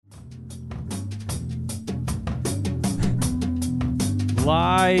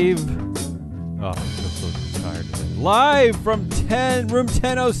live. Oh, I feel so tired today. Live from room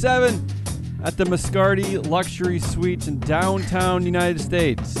 1007 at the Mascardi Luxury Suites in downtown United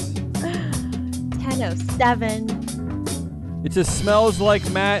States. 10:07. It's a Smells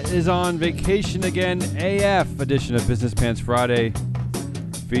Like Matt is on Vacation Again AF edition of Business Pants Friday,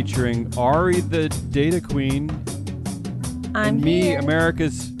 featuring Ari the Data Queen and me, here.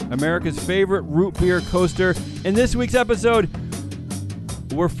 America's favorite root beer coaster. In this week's episode,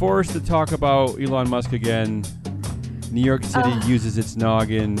 we're forced to talk about Elon Musk again. New York City uses its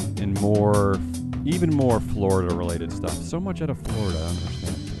noggin and even more Florida-related stuff. So much out of Florida. I don't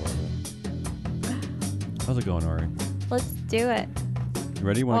understand Florida. How's it going, Ari? Let's do it. You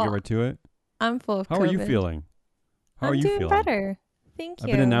ready? Want to get right to it? I'm full of How COVID. are you feeling? I'm doing better. Thank you.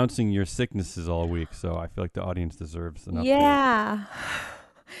 I've been announcing your sicknesses all week, so I feel like the audience deserves an update. Yeah.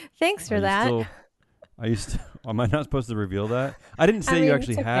 Thanks for that. Am I not supposed to reveal that? I didn't say you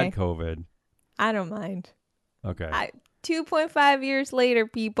actually had COVID. I don't mind. Okay. 2.5 years later,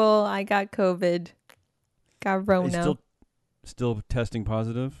 people, I got COVID. Got Rona. Still testing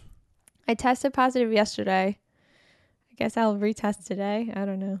positive? I tested positive yesterday. I guess I'll retest today. I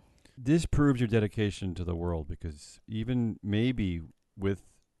don't know. This proves your dedication to the world, because even maybe with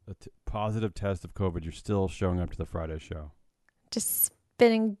a positive test of COVID, you're still showing up to the Friday show. Just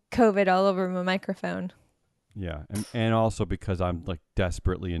spitting COVID all over my microphone. Yeah, and also because I'm like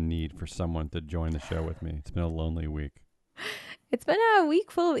desperately in need for someone to join the show with me. It's been a lonely week. It's been a week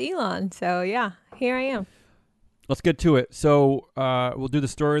full of Elon, so yeah, here I am. Let's get to it. So we'll do the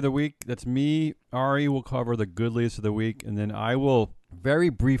story of the week. That's me. Ari will cover the good leads of the week, and then I will very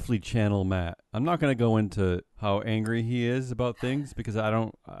briefly channel Matt. I'm not going to go into how angry he is about things, because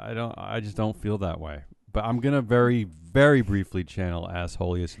I just don't feel that way. But I'm going to very, very briefly channel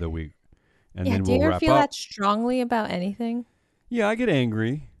Assholiest of the week. And then do we'll you ever wrap feel up. that strongly about anything? Yeah, I get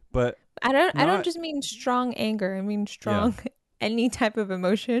angry, but I don't just mean strong anger. I mean strong any type of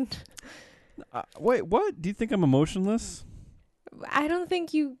emotion. Wait, what? Do you think I'm emotionless? I don't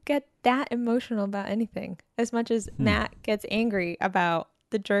think you get that emotional about anything as much as Matt gets angry about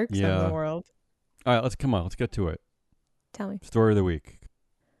the jerks in the world. All right, let's get to it. Tell me. Story of the week.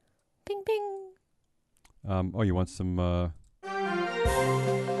 Bing, bing. You want some...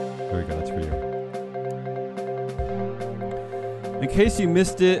 There we go, that's for you. In case you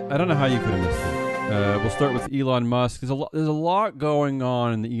missed it, I don't know how you could have missed it. We'll start with Elon Musk. There's a lot going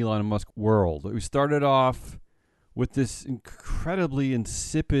on in the Elon Musk world. We started off with this incredibly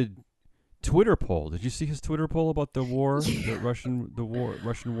insipid Twitter poll. Did you see his Twitter poll about the war, the Russian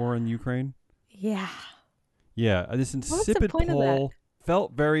war in Ukraine? Yeah. Yeah, this insipid poll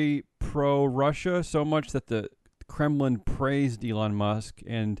felt very pro-Russia, so much that the Kremlin praised Elon Musk,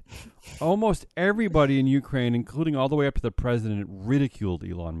 and almost everybody in Ukraine, including all the way up to the president, ridiculed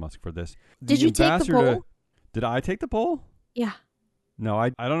Elon Musk for this. Did you take the poll? Did I take the poll? Yeah. No, I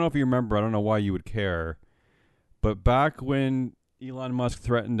don't know if you remember. I don't know why you would care. But back when Elon Musk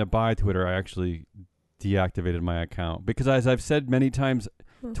threatened to buy Twitter, I actually deactivated my account. Because as I've said many times,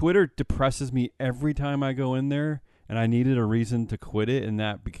 Twitter depresses me every time I go in there, and I needed a reason to quit it, and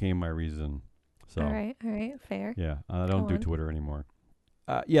that became my reason. So, all right, fair. Yeah, I don't do Twitter anymore.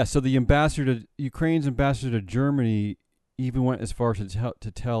 So the Ukraine's ambassador to Germany even went as far as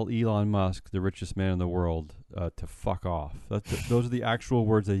to tell Elon Musk, the richest man in the world, to fuck off. Those are the actual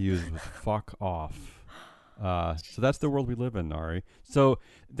words they used, was fuck off. So that's the world we live in, Ari. So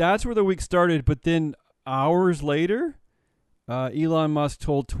that's where the week started, but then hours later, Elon Musk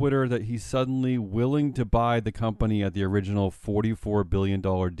told Twitter that he's suddenly willing to buy the company at the original $44 billion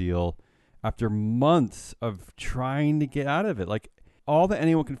deal, after months of trying to get out of it. Like, all that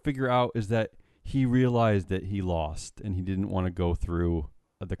anyone can figure out is that he realized that he lost and he didn't want to go through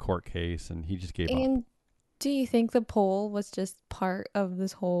the court case, and he just gave up. And do you think the poll was just part of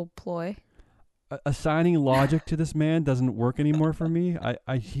this whole ploy? Assigning logic to this man doesn't work anymore for me.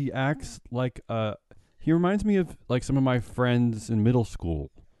 He acts like he reminds me of like some of my friends in middle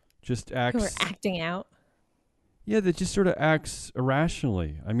school. Who are acting out. Yeah, that just sort of acts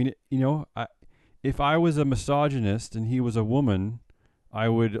irrationally. I mean, if I was a misogynist and he was a woman, I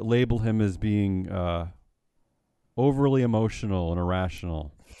would label him as being overly emotional and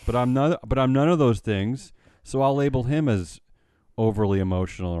irrational. But I'm none of those things, so I'll label him as overly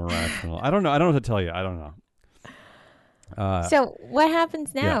emotional and irrational. I don't know. I don't know what to tell you. I don't know. So what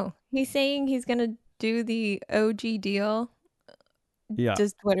happens now? Yeah. He's saying he's going to do the OG deal. Yeah.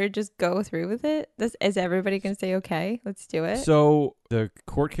 Does Twitter just go through with it? Is everybody going to say, okay, let's do it? So the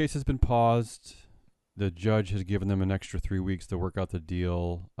court case has been paused. The judge has given them an extra 3 weeks to work out the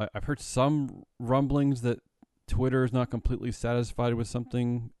deal. I've heard some rumblings that Twitter is not completely satisfied with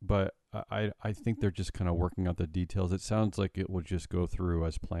something, but I think they're just kind of working out the details. It sounds like it will just go through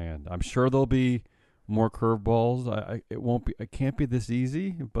as planned. I'm sure there'll be more curveballs. It can't be this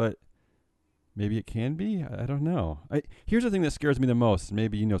easy, but maybe it can be. I don't know. Here's the thing that scares me the most.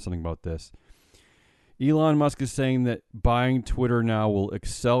 Maybe you know something about this. Elon Musk is saying that buying Twitter now will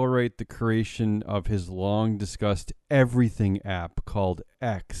accelerate the creation of his long-discussed everything app called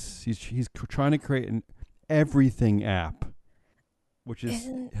X. He's trying to create an everything app, which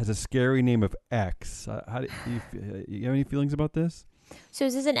has a scary name of X. How do you have any feelings about this? So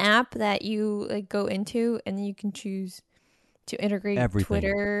is this an app that you like go into and then you can choose to integrate everything.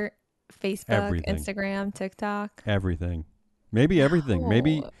 Twitter, Facebook, Instagram, TikTok? Everything. Maybe everything.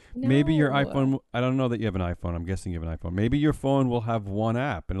 Maybe your No. iPhone. I don't know that you have an iPhone. I'm guessing you have an iPhone. Maybe your phone will have one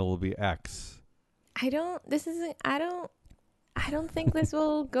app and it'll be X. I don't think this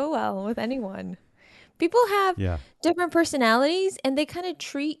will go well with anyone. People have different personalities and they kind of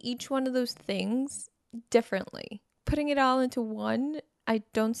treat each one of those things differently. Putting it all into one, I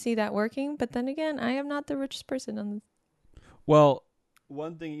don't see that working. But then again, I am not the richest person on this. Well,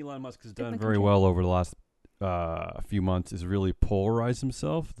 one thing Elon Musk has done very well over the last few months is really polarize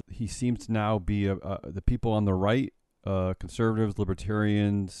himself. He seems to now be the people on the right, conservatives,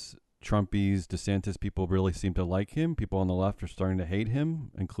 libertarians, Trumpies, DeSantis, people really seem to like him. People on the left are starting to hate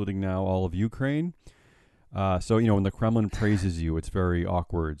him, including now all of Ukraine. So, when the Kremlin praises you, it's very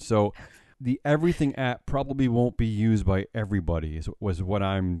awkward. So the everything app probably won't be used by everybody was what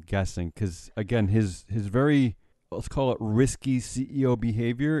I'm guessing. Because, again, his very, let's call it risky CEO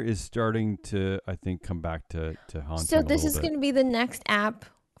behavior is starting to, I think, come back to haunt him. So this is going to be the next app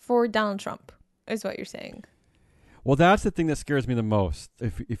for Donald Trump, is what you're saying. Well, that's the thing that scares me the most,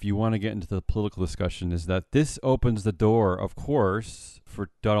 if you want to get into the political discussion, is that this opens the door, of course, for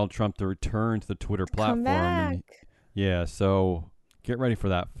Donald Trump to return to the Twitter platform. Come back. So get ready for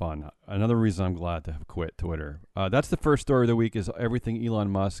that fun. Another reason I'm glad to have quit Twitter. That's the first story of the week, is everything Elon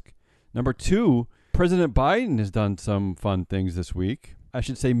Musk. Number 2, President Biden has done some fun things this week. I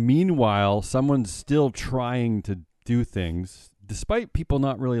should say, meanwhile, someone's still trying to do things. Despite people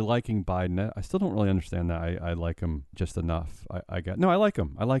not really liking Biden, I still don't really understand that. I like him just enough. I like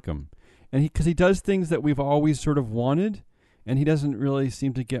him. And because he does things that we've always sort of wanted, and he doesn't really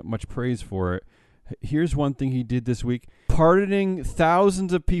seem to get much praise for it. Here's one thing he did this week: pardoning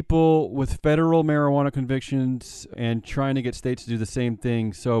thousands of people with federal marijuana convictions and trying to get states to do the same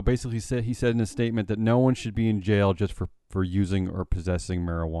thing. So basically, he said in a statement that no one should be in jail just for using or possessing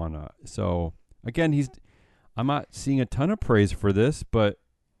marijuana. So again, I'm not seeing a ton of praise for this, but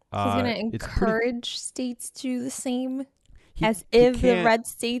he's going to encourage states to do the same, as if the red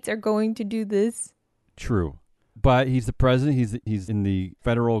states are going to do this. True. But he's the president. He's in the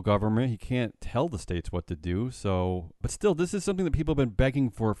federal government. He can't tell the states what to do. So, but still, this is something that people have been begging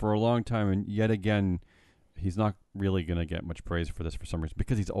for a long time. And yet again, he's not really going to get much praise for this for some reason.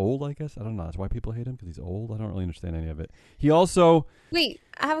 Because he's old, I guess. I don't know. That's why people hate him, because he's old. I don't really understand any of it. He also... Wait,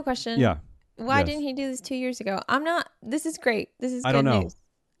 I have a question. Yeah. Why didn't he do this 2 years ago? This is great. This is good I don't know. news.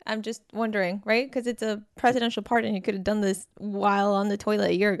 I'm just wondering, right? Because it's a presidential pardon. He could have done this while on the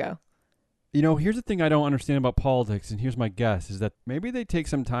toilet a year ago. Here's the thing I don't understand about politics, and here's my guess, is that maybe they take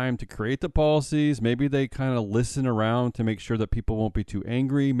some time to create the policies. Maybe they kind of listen around to make sure that people won't be too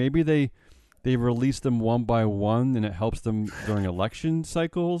angry. Maybe they release them one by one, and it helps them during election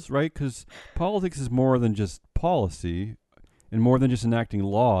cycles, right? Because politics is more than just policy and more than just enacting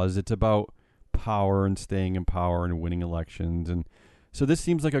laws. It's about power and staying in power and winning elections. And so this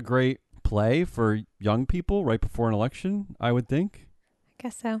seems like a great play for young people right before an election, I would think. I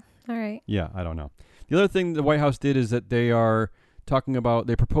guess so. All right. Yeah, I don't know. The other thing the White House did is that they're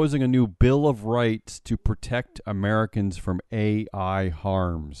proposing a new Bill of Rights to protect Americans from AI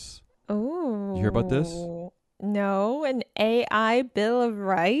harms. Oh. Did you hear about this? No, an AI Bill of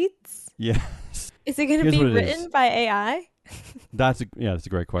Rights? Yes. Is it going to be written by AI? That's a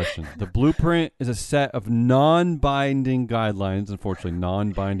great question. The blueprint is a set of non-binding guidelines. Unfortunately,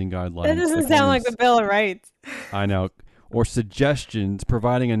 non-binding guidelines. That doesn't sound like a Bill of Rights. I know. Or suggestions,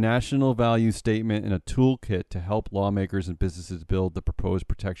 providing a national value statement and a toolkit to help lawmakers and businesses build the proposed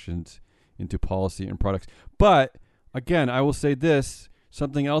protections into policy and products. But again, I will say this: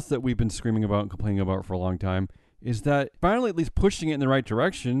 something else that we've been screaming about and complaining about for a long time is that finally, at least pushing it in the right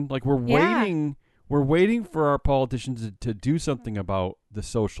direction. Like we're waiting for our politicians to do something about the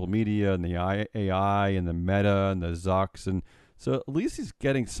social media and the AI and the Meta and the Zucks. And so at least he's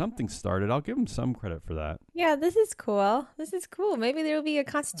getting something started. I'll give him some credit for that. Yeah, this is cool. Maybe there will be a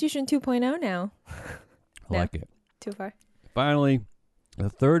Constitution 2.0 now. I like it. Too far. Finally, The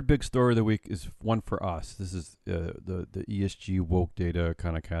third big story of the week is one for us. This is the ESG woke data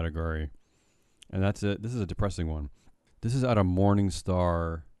kind of category. And that's it. This is a depressing one. This is out of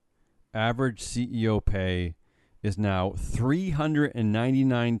Morningstar. Average CEO pay is now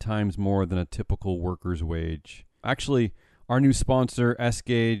 399 times more than a typical worker's wage. Actually, our new sponsor,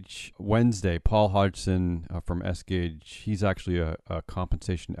 S-Gage Wednesday, Paul Hodgson from S-Gage, he's actually a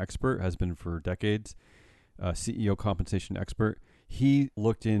compensation expert, has been for decades, CEO compensation expert. He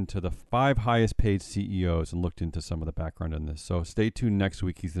looked into the 5 highest paid CEOs and looked into some of the background on this. So stay tuned next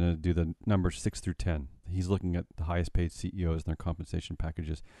week. He's going to do the numbers 6 through 10. He's looking at the highest paid CEOs and their compensation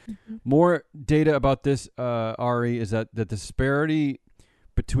packages. Mm-hmm. More data about this, Ari, is that the disparity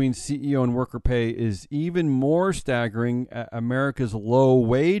between CEO and worker pay is even more staggering at America's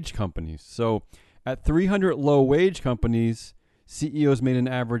low-wage companies. So at 300 low-wage companies, CEOs made an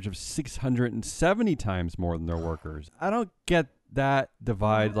average of 670 times more than their workers. I don't get that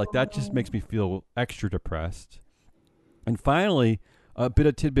divide. Like, that just makes me feel extra depressed. And finally, a bit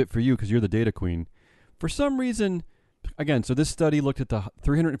of tidbit for you because you're the data queen. For some reason, again, so this study looked at the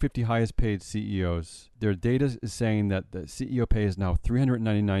 350 highest paid CEOs. Their data is saying that the CEO pay is now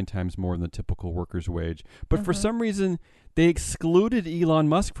 399 times more than the typical worker's wage. But for some reason, they excluded Elon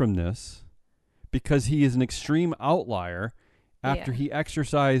Musk from this because he is an extreme outlier after he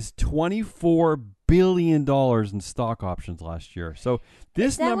exercised $24 billion in stock options last year. So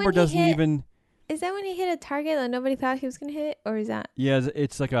this number doesn't even... Is that when he hit a target that nobody thought he was going to hit? Or is that... Yeah,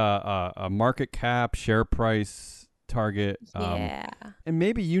 it's like a market cap, share price target. Yeah. And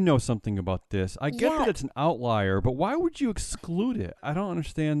maybe you know something about this. I get that it's an outlier, but why would you exclude it? I don't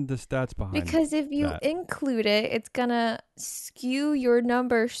understand the stats behind it. Because if you include it, it's going to skew your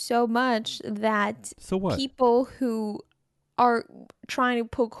number so much that people who are trying to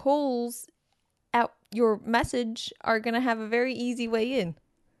poke holes at your message are going to have a very easy way in.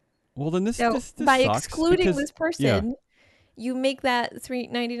 Well, then this by sucks excluding this person, you make that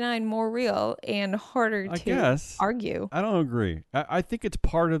 $3.99 more real and harder to argue. I don't agree. I think it's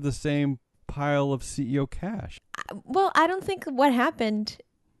part of the same pile of CEO cash. Well, I don't think what happened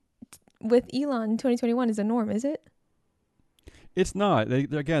with Elon in 2021 is a norm, is it? It's not.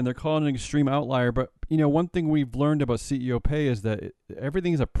 They're calling it an extreme outlier. But, one thing we've learned about CEO pay is that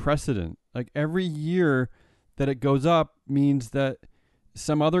everything is a precedent. Like, every year that it goes up means that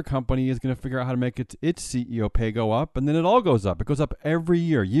some other company is going to figure out how to make its CEO pay go up, and then it all goes up. It goes up every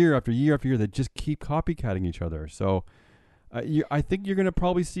year, year after year after year. They just keep copycatting each other. So I think you're going to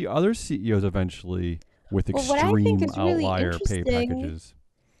probably see other CEOs eventually with extreme outlier pay packages.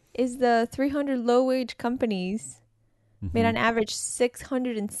 Is the 300 low-wage companies made on average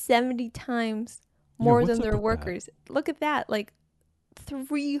 670 times more than their workers. Look at that. Like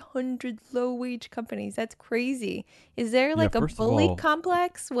 300 low-wage companies. That's crazy. Is there like a bully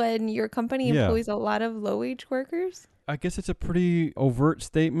complex when your company employs a lot of low-wage workers? I guess it's a pretty overt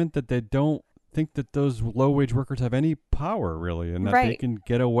statement that they don't think that those low-wage workers have any power, really, and that they can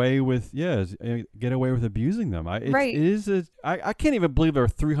get away with abusing them. I can't even believe there are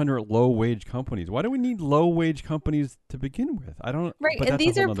 300 low-wage companies. Why do we need low-wage companies to begin with? I don't. Right, and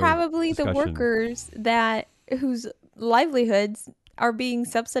these are probably the workers whose livelihoods are being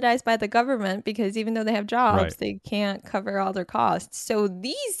subsidized by the government because even though they have jobs, they can't cover all their costs. So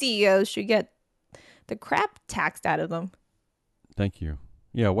these CEOs should get the crap taxed out of them. Thank you.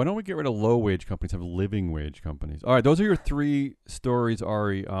 Yeah, why don't we get rid of low-wage companies, have living wage companies? All right, those are your 3 stories,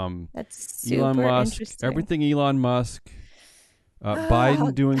 Ari. That's super Elon Musk, interesting. everything Elon Musk,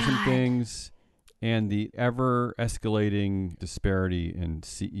 Biden doing some things, and the ever-escalating disparity in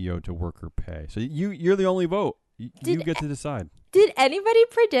CEO to worker pay. So you're the only vote. You get to decide. Did anybody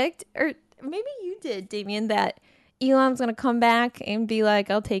predict, or maybe you did, Damien, that Elon's going to come back and be like,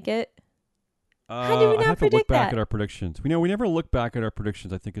 I'll take it? How did we not predict that? I have to look back at our predictions. We never look back at our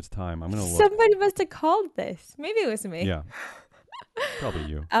predictions. I think it's time. I'm going to look. Somebody must have called this. Maybe it was me. Yeah. Probably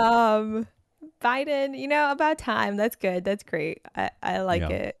you. Biden, about time. That's good. That's great. I like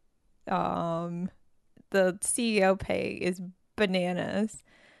it. The CEO pay is bananas.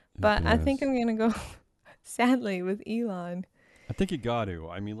 But I think I'm going to go, sadly, with Elon. I think you got to.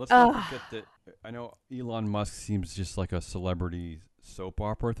 I mean, let's not forget that. I know Elon Musk seems just like a celebrity soap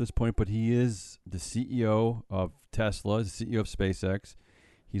opera at this point, but he is the CEO of Tesla, the CEO of SpaceX.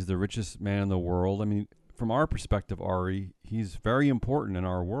 He's the richest man in the world. I mean, from our perspective, Ari, he's very important in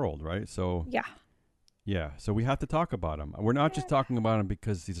our world, right? So so we have to talk about him. We're not just talking about him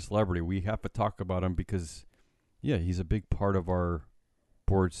because he's a celebrity. We have to talk about him because he's a big part of our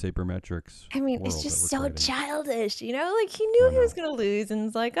Board Sabermetrics. I mean, it's just so childish, like he knew he was going to lose and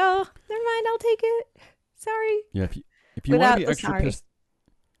was like, oh, never mind, I'll take it. Sorry. Yeah, if you want to be extra pissed,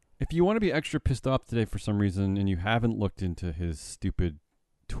 If you want to be extra pissed off today for some reason and you haven't looked into his stupid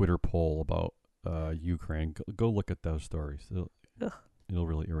Twitter poll about Ukraine, go look at those stories. It'll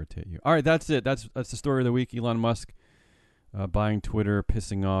really irritate you. All right, that's it. That's the story of the week. Elon Musk buying Twitter,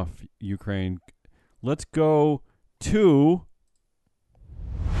 pissing off Ukraine. Let's go to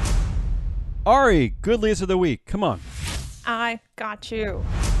Ari, good leads of the week. Come on. I got you.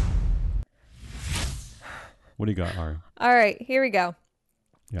 What do you got, Ari? All right, here we go.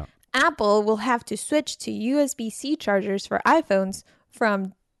 Yeah. Apple will have to switch to USB-C chargers for iPhones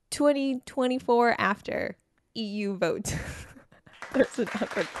from 2024 after EU vote. There's an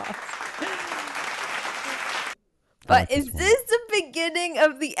awkward pause. But is this the beginning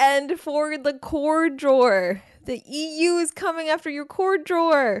of the end for the cord drawer? The EU is coming after your cord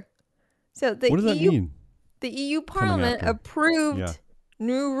drawer. So the what does that mean? The EU Parliament approved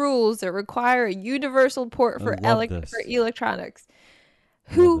new rules that require a universal port for electronics.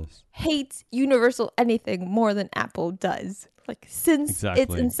 Who hates universal anything more than Apple does? Like since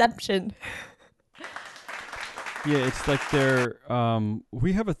its inception. Yeah, it's like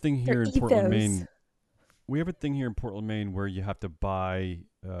we have a thing here in Portland, Maine. We have a thing here in Portland, Maine where you have to buy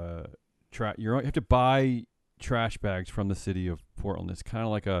you have to buy trash bags from the city of Portland. It's kind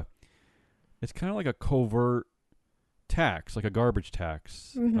of like a covert tax, like a garbage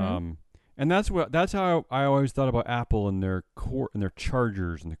tax. Mm-hmm. And that's how I always thought about Apple and their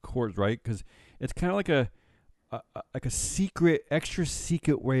chargers and the cords, right? Because it's kind of like a secret, extra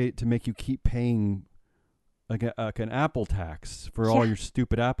secret way to make you keep paying like an Apple tax for all your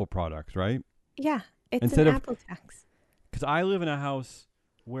stupid Apple products, right? Yeah, it's an Apple tax. Because I live in a house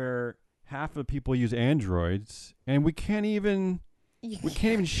where half of the people use Androids, and we can't even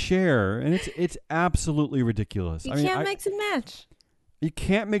share, and it's absolutely ridiculous. You can't mix and match. You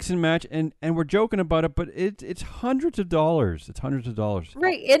can't mix and match, and we're joking about it, but it's hundreds of dollars. It's hundreds of dollars.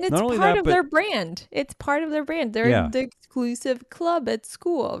 Right, and it's part of their brand. It's part of their brand. They're the exclusive club at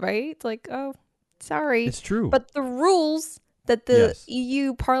school, right? It's like, oh, sorry. It's true. But the rules that the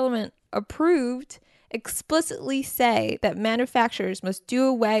EU Parliament approved explicitly say that manufacturers must do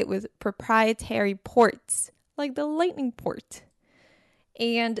away with proprietary ports, like the Lightning port.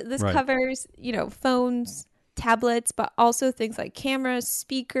 And this covers, phones, tablets, but also things like cameras,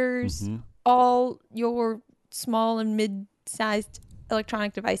 speakers, all your small and mid-sized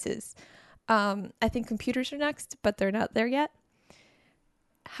electronic devices. I think computers are next, but they're not there yet.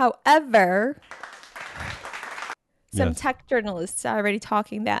 However, some tech journalists are already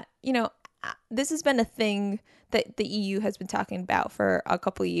talking that, this has been a thing that the EU has been talking about for a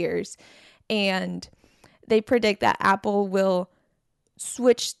couple of years. And they predict that Apple will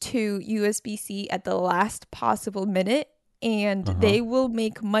switch to USB-C at the last possible minute, and they will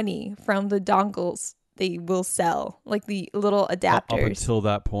make money from the dongles they will sell, like the little adapters. Up until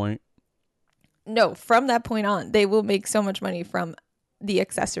that point? No, from that point on, they will make so much money from the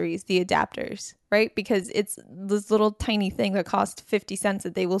accessories, the adapters, right? Because it's this little tiny thing that costs 50 cents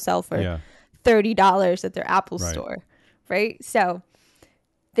that they will sell for $30 at their Apple store, right? So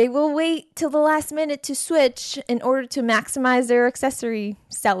they will wait till the last minute to switch in order to maximize their accessory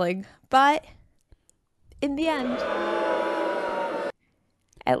selling. But in the end,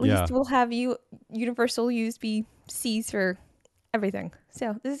 at least we'll have universal USB-Cs for everything.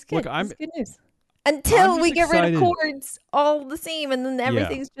 So this is good. This is good news. Until we get rid of cords all the same, and then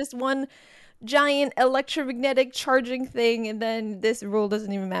everything's just one giant electromagnetic charging thing, and then this rule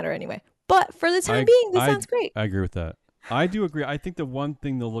doesn't even matter anyway. But for the time being, this sounds great. I agree with that. I do agree. I think the one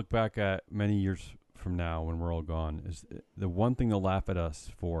thing they'll look back at many years from now when we're all gone is the one thing they'll laugh at us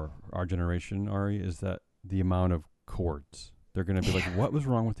for, our generation, Ari, is that the amount of cords. They're going to be like, what was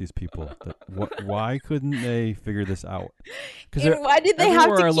wrong with these people? Why couldn't they figure this out? And why did they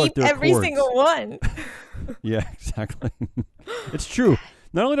have to keep every single one? Yeah, exactly. It's true.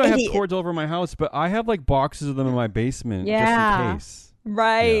 Not only do I have cords all over my house, but I have like boxes of them in my basement just in case.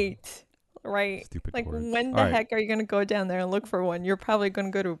 Right. Yeah. Right. Stupid like cords. When the heck are you going to go down there and look for one? You're probably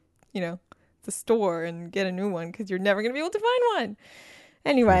going to go to, the store and get a new one because you're never going to be able to find one.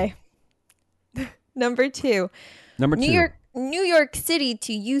 Anyway, Number two. New York City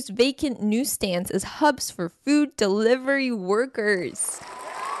to use vacant newsstands as hubs for food delivery workers.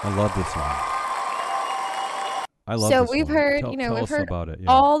 I love this one. So we've heard, we've heard about it,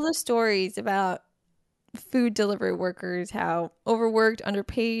 all the stories about food delivery workers, how overworked,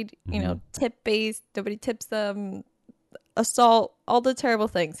 underpaid, tip based, nobody tips them, assault, all the terrible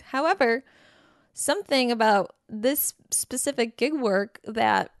things. However, something about this specific gig work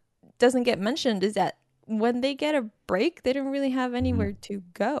that doesn't get mentioned is that when they get a break, they don't really have anywhere to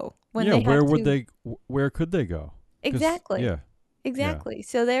go. Where could they go? Exactly. Yeah. Exactly. Yeah.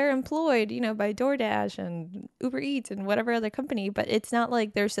 So they're employed, by DoorDash and Uber Eats and whatever other company, but it's not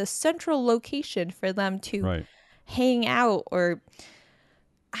like there's a central location for them to Right. hang out or,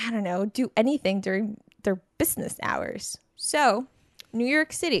 I don't know, do anything during their business hours. So, New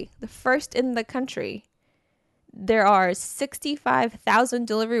York City, the first in the country, there are 65,000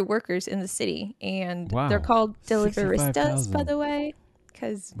 delivery workers in the city, and they're Wow. called deliveristas, by 65,000. the way,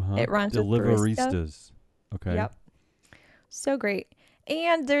 because Uh-huh. it rhymes with barista. Deliveristas. Okay. Yep. So great.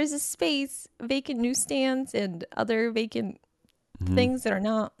 And there's a space, vacant newsstands and other vacant things that are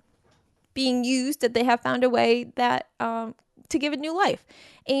not being used that they have found a way that to give it new life.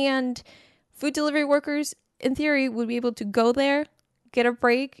 And food delivery workers, in theory, would be able to go there, get a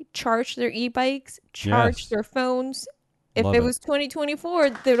break, charge their e-bikes, charge their phones. If Love it was 2024,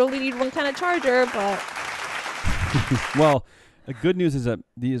 they'd only need one kind of charger, but... Well, the good news is that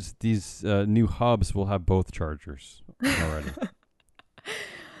these new hubs will have both chargers already.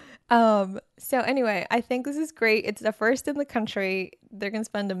 So anyway, I think this is great. It's the first in the country. They're going to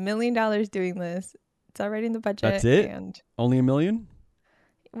spend $1 million doing this. It's already in the budget. That's it? And Only $1 million?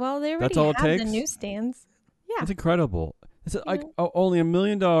 well, they already That's all it have takes? the newsstands. Yeah. That's incredible. It's like only $1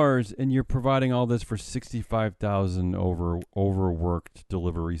 million, and you're providing all this for 65,000 overworked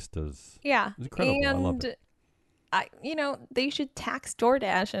deliveristas. Yeah. It's incredible. I love it. They should tax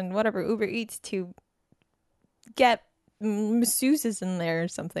DoorDash and whatever Uber Eats to get masseuses in there or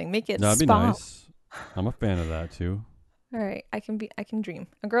something. Make it That'd be spa. nice. I'm a fan of that too. All right, I can dream.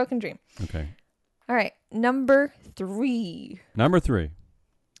 A girl can dream. Okay. All right, number 3. Number 3.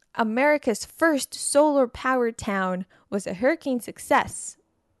 America's first solar powered town was a hurricane success.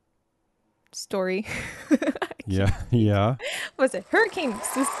 Story. Yeah. Was a hurricane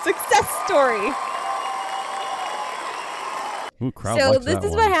success story. Ooh, crowd So likes this that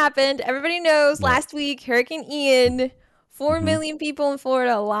is one. what happened. Everybody knows last week, Hurricane Ian, 4 million people in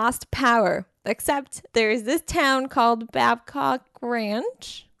Florida lost power. Except there is this town called Babcock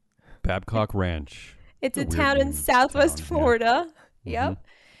Ranch. Babcock Ranch. It's a weird town in name Southwest town, yeah. Florida. Yep.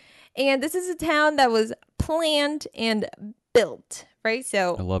 And this is a town that was planned and built, right?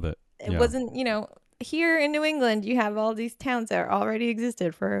 So I love it. it wasn't, here in New England, you have all these towns that already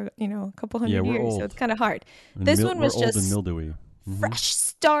existed for, a couple hundred we're years. old. So it's kind of hard. And This one was we're old just and mildewy. fresh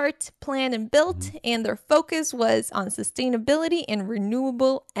start, planned and built, and their focus was on sustainability and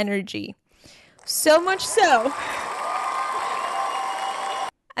renewable energy. So much so.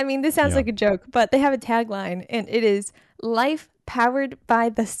 I mean, this sounds like a joke, but they have a tagline, and it is "Life powered by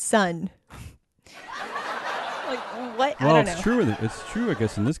the sun." Like what? Well, I don't know. it's true. It's true, I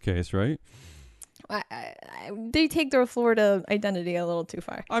guess, in this case, right? They take their Florida identity a little too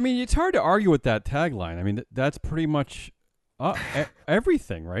far. I mean, it's hard to argue with that tagline. I mean, that's pretty much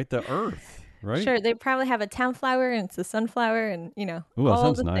everything, right? The earth, right? Sure, they probably have a town flower, and it's the sunflower, and Ooh, that all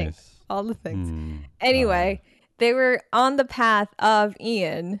sounds the nice. things. All the things. Anyway, they were on the path of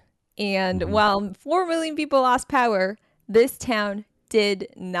Ian, and while 4 million people lost power, this town did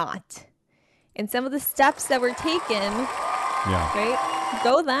not. And some of the steps that were taken, right?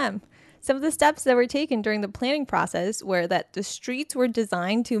 Go them. Some of the steps that were taken during the planning process were that the streets were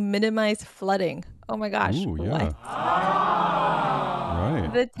designed to minimize flooding. Oh my gosh. Ooh, yeah. What?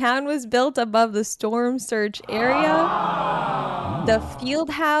 Right. The town was built above the storm surge area. The field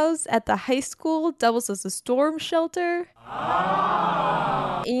house at the high school doubles as a storm shelter.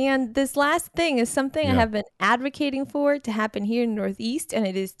 And this last thing is something I have been advocating for to happen here in Northeast, and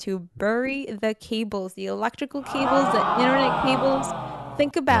it is to bury the cables, the electrical cables, the internet cables.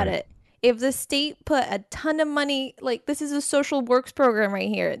 Think about it. If the state put a ton of money, like this is a social works program right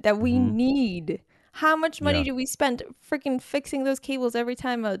here that we need. How much money do we spend freaking fixing those cables every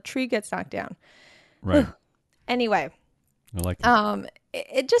time a tree gets knocked down? Right. Anyway. I like it.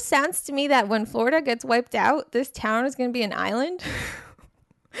 It just sounds to me that when Florida gets wiped out, this town is going to be an island.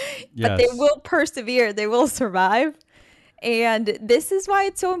 But they will persevere. They will survive. And this is why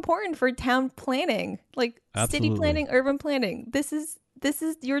it's so important for town planning, like city planning, urban planning. This is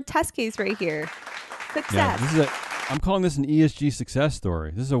your test case right here. Success. Yeah, I'm calling this an ESG success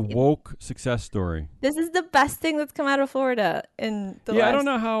story. This is a woke success story. This is the best thing that's come out of Florida in the last I don't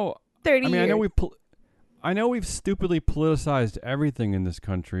know how 30 years. I know we've stupidly politicized everything in this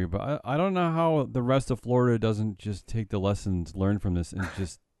country, but I don't know how the rest of Florida doesn't just take the lessons learned from this and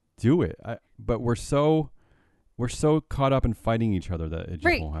just do it. But we're so caught up in fighting each other that it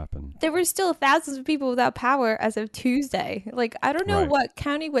just won't happen. There were still thousands of people without power as of Tuesday. Like, I don't know what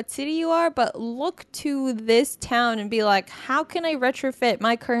county, what city you are, but look to this town and be like, how can I retrofit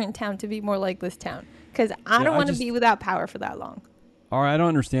my current town to be more like this town? Because I don't want to be without power for that long. All right, I don't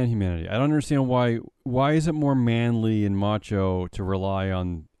understand humanity. I don't understand why why is it more manly and macho to rely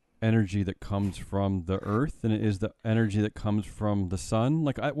on energy that comes from the earth than it is the energy that comes from the sun?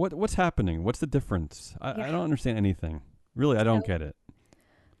 Like, what's happening? What's the difference? I don't understand anything. Really, I don't get it.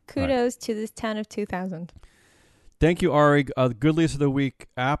 Kudos to this town of 2000. Thank you, Ari. Goodliest of the week.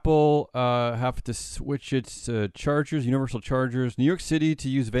 Apple have to switch its chargers, universal chargers. New York City to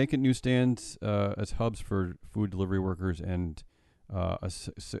use vacant newsstands as hubs for food delivery workers, and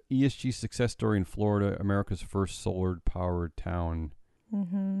ESG success story in Florida. America's first solar-powered town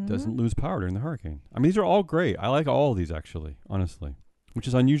doesn't lose power during the hurricane. I mean, these are all great. I like all of these, actually, honestly, which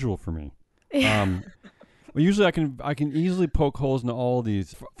is unusual for me. Well, usually I can easily poke holes into all of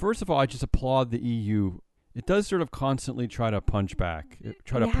these. First of all, I just applaud the EU. It does sort of constantly try to punch back,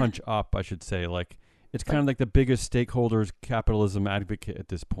 to punch up, I should say. Like, it's kind of like the biggest stakeholders capitalism advocate at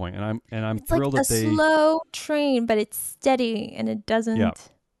this point, and I'm thrilled that they slow train, but it's steady and it doesn't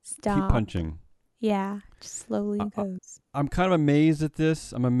stop. Keep punching. Yeah, just slowly goes. I'm kind of amazed at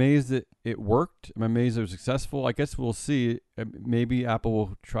this. I'm amazed that it worked. I'm amazed it was successful. I guess we'll see. Maybe Apple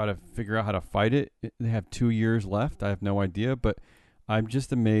will try to figure out how to fight it. They have 2 years left. I have no idea, but I'm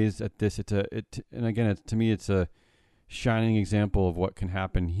just amazed at this. And again, to me, it's a shining example of what can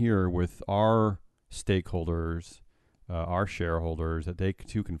happen here with our stakeholders, our shareholders, that they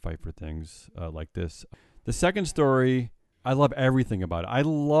too can fight for things like this. The second story, I love everything about it. I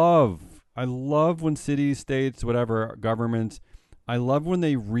love when cities, states, whatever, governments, I love when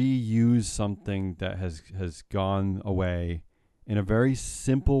they reuse something that has gone away in a very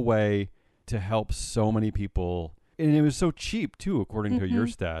simple way to help so many people. And it was so cheap, too, according to your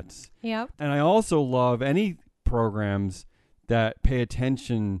stats. Yep. And I also love any programs that pay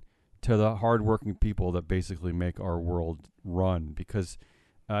attention to the hardworking people that basically make our world run. Because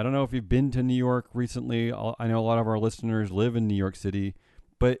I don't know if you've been to New York recently. I know a lot of our listeners live in New York City.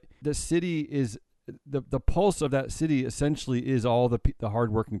 But the city is, the pulse of that city essentially is all the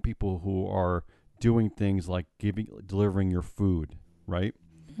hardworking people who are doing things like delivering your food, right?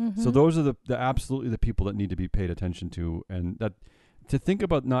 So those are the absolutely the people that need to be paid attention to, and that to think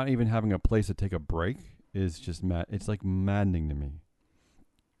about not even having a place to take a break is just it's like maddening to me.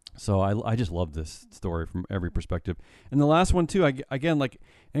 So I just love this story from every perspective. And the last one too, again, like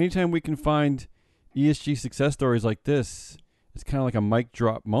anytime we can find ESG success stories like this, it's kind of like a mic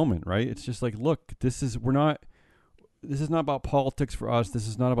drop moment, right? It's just like, look, this is not about politics for us. This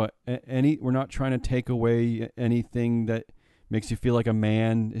is not about we're not trying to take away anything that makes you feel like a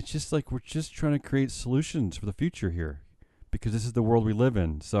man. It's just like we're just trying to create solutions for the future here, because this is the world we live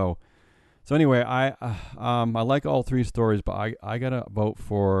in. So anyway, I like all three stories, but I gotta vote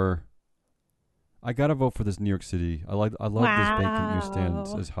for this New York City. I love this vacant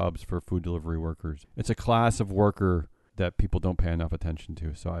newsstands as hubs for food delivery workers. It's a class of worker that people don't pay enough attention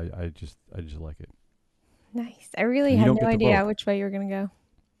to. So I just like it. Nice. I really had no idea which way you were gonna go.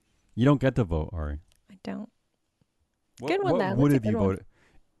 You don't get to vote, Ari. I don't. Good one, though. What would have you voted?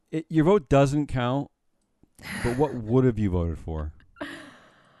 Your vote doesn't count, but what would have you voted for?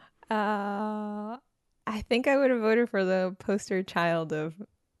 I think I would have voted for the poster child of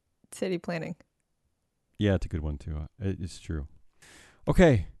city planning. Yeah, it's a good one, too. It's true.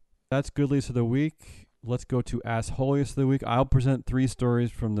 Okay, that's Goodliest of the Week. Let's go to Assholiest of the Week. I'll present 3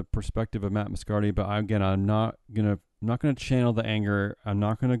 stories from the perspective of Matt Moscardi, but I'm not gonna channel the anger. I'm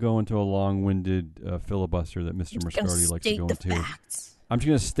not gonna go into a long-winded filibuster that Mr. Moscardi likes to go into. Facts. I'm just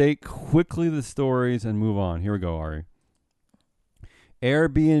gonna state quickly the stories and move on. Here we go, Ari.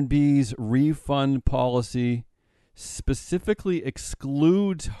 Airbnb's refund policy specifically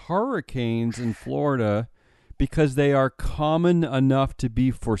excludes hurricanes in Florida because they are common enough to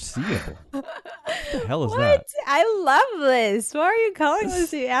be foreseeable. What the hell is that? I love this. Why are you calling this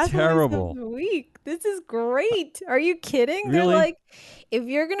the terrible of the week? This is great. Are you kidding? Really? They're like, if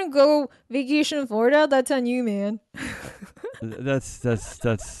you're gonna go vacation in Florida, that's on you, man. That's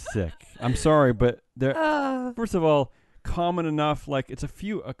sick. I'm sorry, but first of all, common enough. Like it's a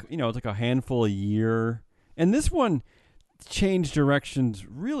few. It's like a handful a year, and this one changed directions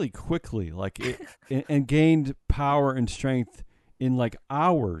really quickly. Like it and gained power and strength in like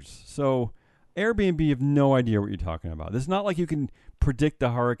hours. So Airbnb, you have no idea what you're talking about. It's not like you can predict the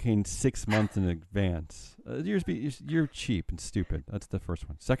hurricane 6 months in advance. You're cheap and stupid. That's the first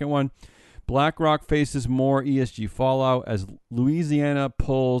one. Second one, BlackRock faces more ESG fallout as Louisiana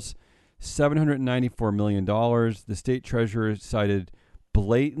pulls $794 million. The state treasurer cited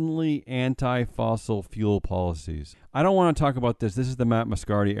blatantly anti-fossil fuel policies. I don't want to talk about this. This is the Matt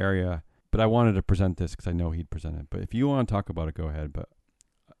Moscardi area, but I wanted to present this because I know he'd present it. But if you want to talk about it, go ahead. But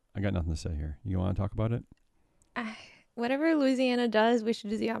I got nothing to say here. You want to talk about it? Whatever Louisiana does, we should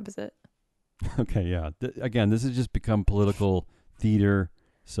do the opposite. Okay, yeah. Again, this has just become political theater,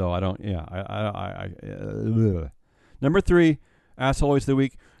 so I don't. Yeah, ugh. Number 3, assholes of the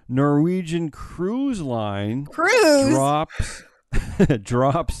week. Norwegian Cruise Line drops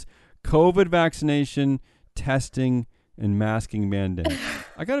drops COVID vaccination, testing, and masking mandate.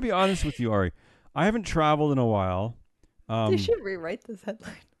 I got to be honest with you, Ari. I haven't traveled in a while. They should rewrite this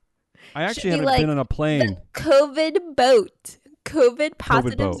headline. I actually haven't been on a plane. The COVID boat. COVID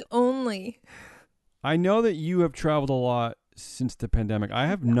positives only. I know that you have traveled a lot since the pandemic. I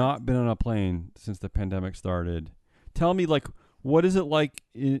have not been on a plane since the pandemic started. Tell me, like, what is it like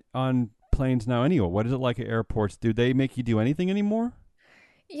on planes now anyway? What is it like at airports? Do they make you do anything anymore?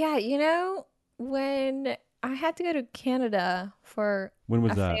 Yeah, when I had to go to Canada for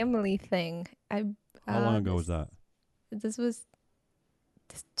a family thing. How long ago was that? This was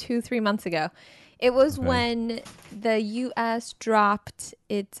 2-3 months ago. It was when the U.S. dropped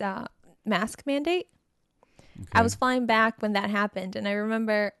its mask mandate. Okay. I was flying back when that happened, and I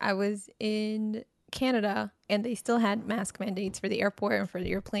remember I was in Canada, and they still had mask mandates for the airport and for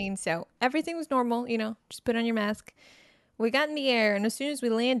the airplane, so everything was normal, just put on your mask. We got in the air, and as soon as we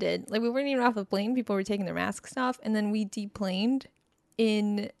landed, like, we weren't even off the plane, people were taking their masks off, and then we deplaned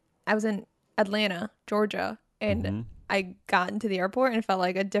I was in Atlanta, Georgia, and I got into the airport and it felt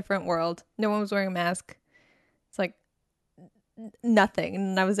like a different world. No one was wearing a mask. It's like nothing.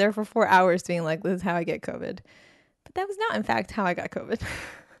 And I was there for 4 hours being like, this is how I get COVID. But that was not, in fact, how I got COVID.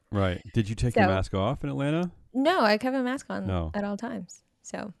 Right. Did you take your mask off in Atlanta? No, I kept my mask on at all times.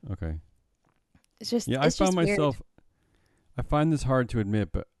 So. Okay. It's just, I found myself, I find this hard to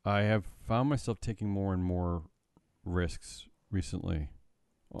admit, but I have found myself taking more and more risks recently.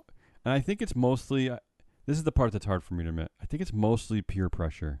 And I think it's mostly, this is the part that's hard for me to admit. I think it's mostly peer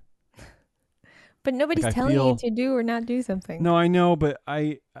pressure. But nobody's telling you to do or not do something. No, I know, but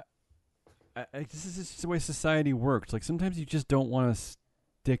I this is just the way society works. Like, sometimes you just don't want to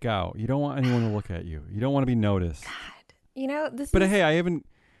stick out. You don't want anyone to look at you. You don't want to be noticed. God, hey, I haven't.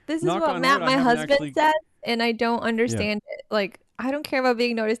 This is what Matt, my husband, said, and I don't understand it. Like, I don't care about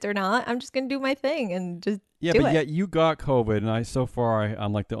being noticed or not. I'm just gonna do my thing and just. Yeah, but yet you got COVID, and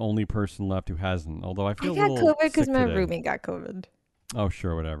I'm like the only person left who hasn't. Although I feel I got COVID because my roommate got COVID. Oh,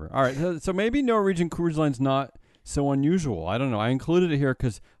 sure, whatever. All right, so maybe Norwegian Cruise Line's not so unusual. I don't know. I included it here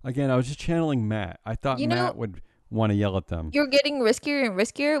because, again, I was just channeling Matt. I thought Matt would want to yell at them. You're getting riskier and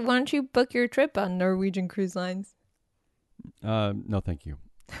riskier. Why don't you book your trip on Norwegian Cruise Lines? No, thank you.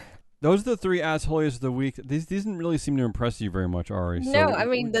 Those are the 3 assholes of the week. These didn't really seem to impress you very much, Ari. No, I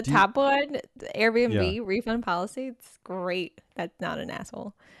mean, the top one, the Airbnb refund policy, it's great. That's not an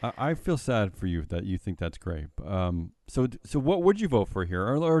asshole. I feel sad for you that you think that's great. So what would you vote for here?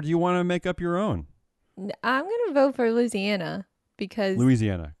 Or do you want to make up your own? I'm going to vote for Louisiana because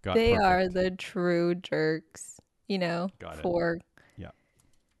they are the true jerks, for...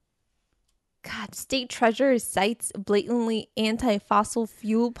 God, state treasurer cites blatantly anti-fossil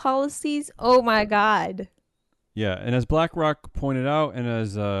fuel policies. Oh my God. Yeah, and as BlackRock pointed out, and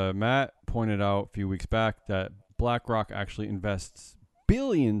as Matt pointed out a few weeks back, that BlackRock actually invests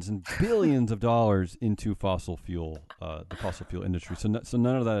billions and billions of dollars into the fossil fuel industry. So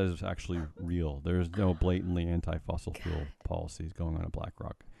none of that is actually real. There's no blatantly anti-fossil fuel policies going on at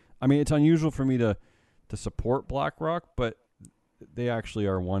BlackRock. I mean, it's unusual for me to support BlackRock, but they actually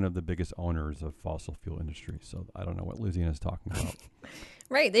are one of the biggest owners of fossil fuel industry. So I don't know what Louisiana is talking about.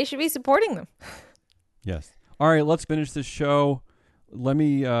 Right. They should be supporting them. Yes. All right. Let's finish this show. Let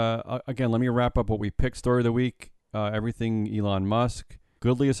me wrap up what we picked. Story of the week, everything Elon Musk.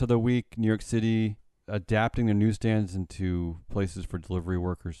 Goodliest of the week, New York City adapting their newsstands into places for delivery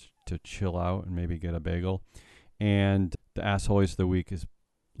workers to chill out and maybe get a bagel. And the assholes of the week is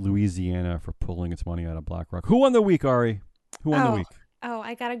Louisiana for pulling its money out of BlackRock. Who won the week, Ari? Who won the week? Oh,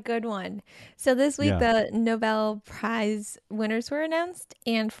 I got a good one. So this week, the Nobel Prize winners were announced.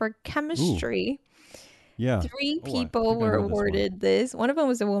 And for chemistry, 3 people were awarded this. One of them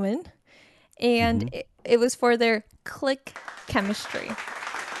was a woman. And it was for their click chemistry.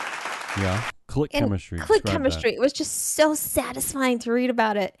 Yeah, click chemistry. Click chemistry. It was just so satisfying to read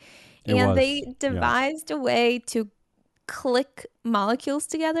about it. They devised a way to click molecules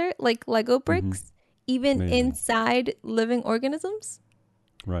together like Lego bricks. Even inside living organisms.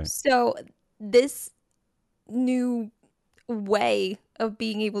 Right. So this new way of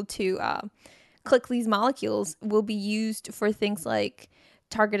being able to click these molecules will be used for things like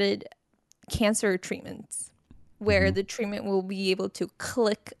targeted cancer treatments, where the treatment will be able to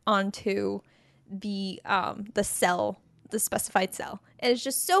click onto the cell, the specified cell. And it's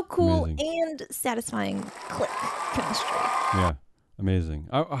just so cool and satisfying click chemistry. Yeah. Amazing.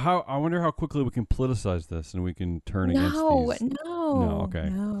 I wonder how quickly we can politicize this and we can turn against these. No. Okay.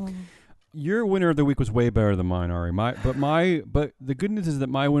 No. Your winner of the week was way better than mine, Ari. But the good news is that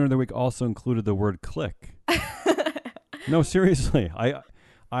my winner of the week also included the word click. No, seriously.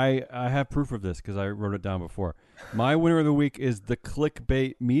 I have proof of this because I wrote it down before. My winner of the week is the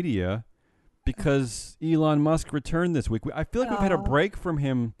clickbait media because Elon Musk returned this week. I feel like we've had a break from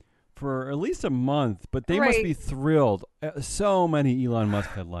him for at least a month, but they must be thrilled. So many Elon Musk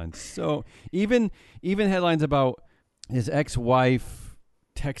headlines. So even headlines about his ex-wife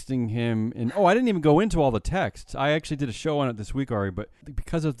texting him, and I didn't even go into all the texts. I actually did a show on it this week, Ari, but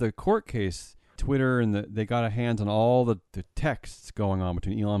because of the court case, Twitter and they got a hands on all the texts going on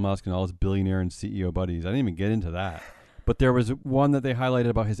between Elon Musk and all his billionaire and CEO buddies. I didn't even get into that. But there was one that they highlighted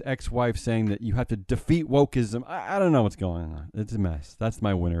about his ex-wife saying that you have to defeat wokeism. I don't know what's going on. It's a mess. That's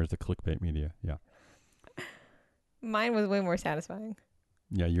my winner, is the clickbait media. Yeah. Mine was way more satisfying.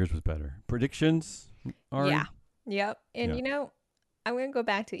 Yeah, yours was better. Predictions, Ari? Yeah. Yep. And I'm going to go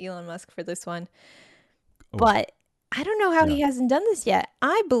back to Elon Musk for this one. But I don't know how he hasn't done this yet.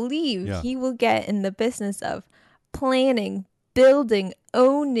 I believe he will get in the business of planning, building,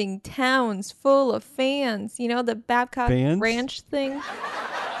 owning towns full of fans. You know, the Babcock Ranch thing?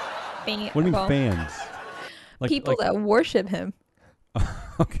 What do you mean fans? People that worship him.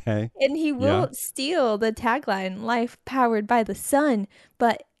 Okay. And he will steal the tagline, life powered by the sun.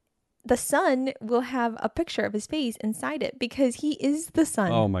 But the sun will have a picture of his face inside it because he is the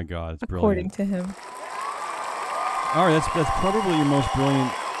sun. Oh, my God. It's according brilliant. to him. All right. That's probably your most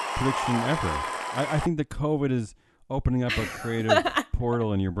brilliant prediction ever. I think that COVID is opening up a creative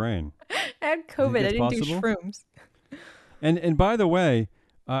portal in your brain. I had COVID. I didn't do shrooms. And by the way,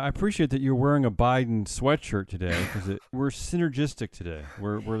 I appreciate that you're wearing a Biden sweatshirt today because we're synergistic today.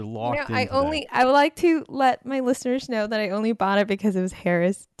 We're locked in. I would like to let my listeners know that I only bought it because it was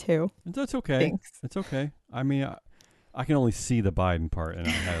Harris too. That's okay. Thanks. It's okay. I mean, I can only see the Biden part, and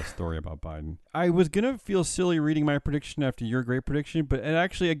I had a story about Biden. I was gonna feel silly reading my prediction after your great prediction, but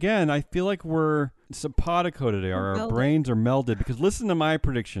actually, again, I feel like we're simpatico today. Our brains are melded because listen to my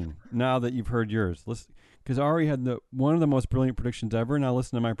prediction now that you've heard yours. Listen. Because Ari had one of the most brilliant predictions ever. Now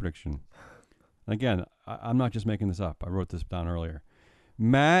listen to my prediction. Again, I'm not just making this up. I wrote this down earlier.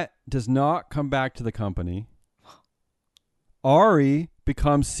 Matt does not come back to the company. Ari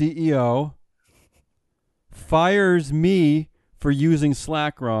becomes CEO. Fires me for using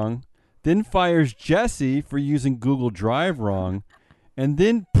Slack wrong. Then fires Jesse for using Google Drive wrong. And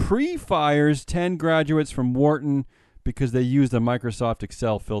then pre-fires 10 graduates from Wharton because they used a Microsoft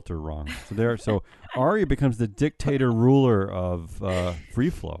Excel filter wrong. So Ari becomes the dictator ruler of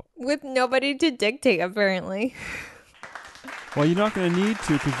FreeFlow. With nobody to dictate, apparently. Well, you're not going to need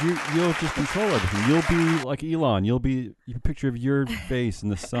to because you'll just control everything. You'll be like Elon. You'll be a picture of your face in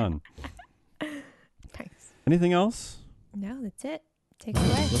the sun. Thanks. Anything else? No, that's it. Take it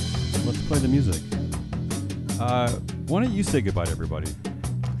away. Let's play the music. Why don't you say goodbye to everybody?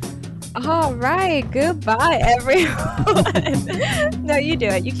 All right. Goodbye, everyone. No, you do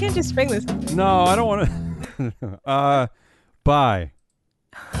it. You can't just spring this on me. No, I don't want to. Bye.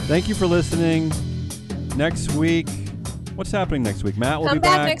 Thank you for listening. Next week, what's happening next week? Matt will be back.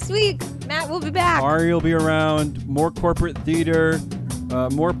 Come back next week. Matt will be back. Ari will be around. More corporate theater.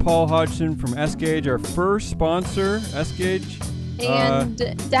 More Paul Hodgson from S-Gage, our first sponsor, S-Gage. And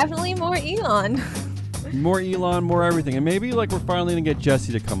definitely more Elon. More Elon, more everything. And maybe we're finally going to get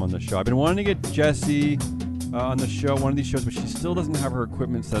Jessie to come on the show. I've been wanting to get Jessie on the show, one of these shows, but she still doesn't have her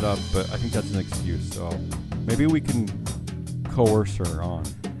equipment set up, but I think that's an excuse. So maybe we can coerce her on.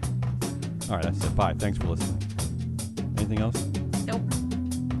 All right, that's it. Bye. Thanks for listening. Anything else?